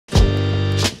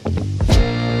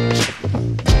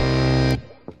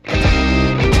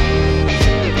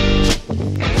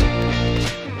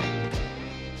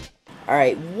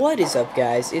Alright, what is up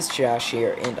guys? It's Josh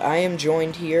here, and I am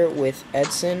joined here with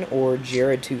Edson, or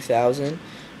Jared2000,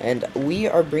 and we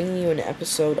are bringing you an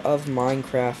episode of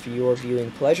Minecraft for your viewing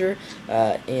pleasure,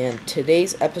 and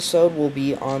today's episode will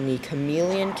be on the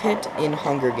Chameleon Kit in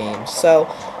Hunger Games. So,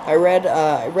 I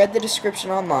read the description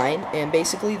online, and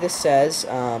basically this says,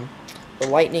 the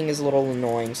lightning is a little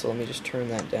annoying, so let me just turn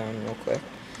that down real quick.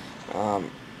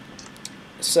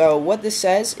 So what this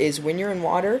says is when you're in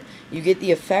water, you get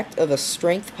the effect of a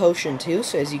strength potion too.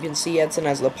 So as you can see, Edson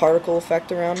has the particle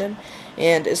effect around him,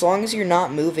 and as long as you're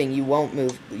not moving, you won't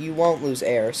lose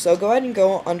air. So go ahead and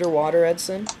go underwater,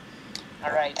 Edson.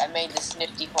 All right, I made this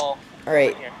nifty hole. All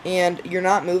right, and you're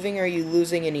not moving. Are you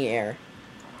losing any air?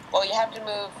 Well, you have to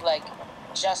move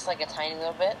just a tiny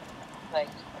little bit,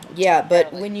 Yeah,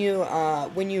 but when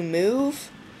you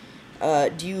move.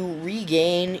 Do you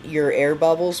regain your air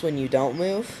bubbles when you don't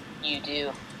move? You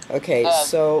do. Okay,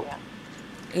 so,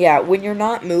 yeah, when you're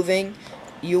not moving,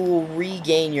 you will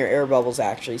regain your air bubbles,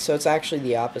 actually. So it's actually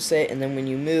the opposite, and then when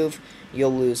you move,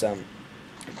 you'll lose them.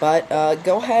 But,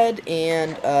 go ahead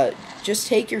and, just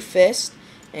take your fist,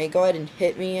 and go ahead and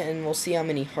hit me, and we'll see how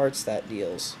many hearts that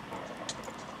deals.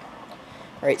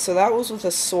 Alright, so that was with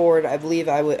a sword. I believe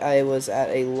I was at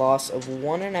a loss of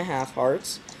 1.5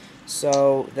 hearts.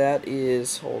 So that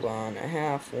is, hold on, a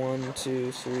half, 1,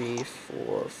 2, 3,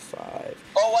 4, 5.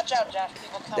 Oh, watch out, Josh.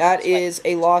 People come that is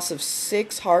a loss of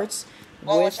 6 hearts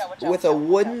with a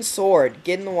wooden sword.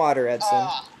 Get in the water, Edson.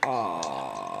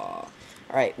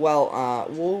 Alright, well,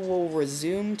 we'll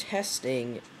resume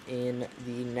testing in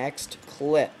the next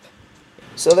clip.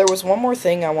 So there was one more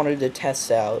thing I wanted to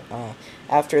test out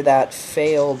after that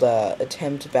failed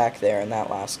attempt back there in that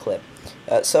last clip.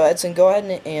 So Edson, go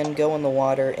ahead and go in the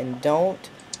water, and don't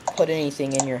put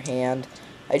anything in your hand.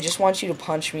 I just want you to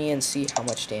punch me and see how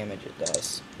much damage it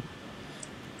does.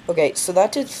 Okay, so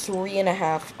that did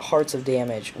 3.5 hearts of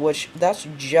damage, which that's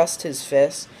just his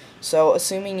fist. So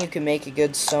assuming you can make a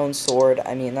good stone sword,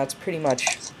 I mean that's pretty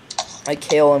much a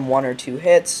kill in 1 or 2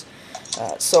 hits.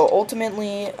 So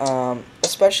ultimately,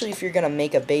 especially if you're gonna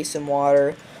make a base in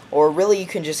water, or really you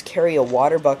can just carry a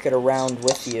water bucket around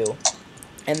with you.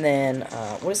 And then,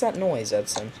 what is that noise,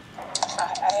 Edson?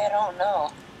 I don't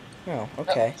know. Oh,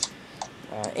 okay.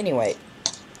 Anyway,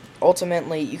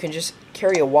 ultimately, you can just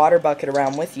carry a water bucket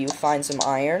around with you, find some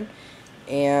iron,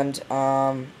 and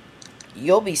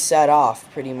you'll be set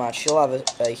off, pretty much. You'll have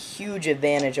a huge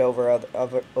advantage over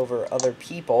other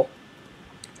people.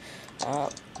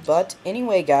 But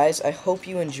anyway, guys, I hope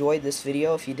you enjoyed this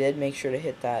video. If you did, make sure to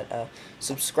hit that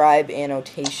subscribe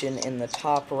annotation in the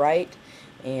top right.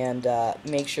 And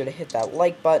make sure to hit that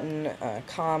like button,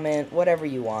 comment, whatever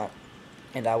you want.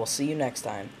 And I will see you next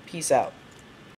time. Peace out.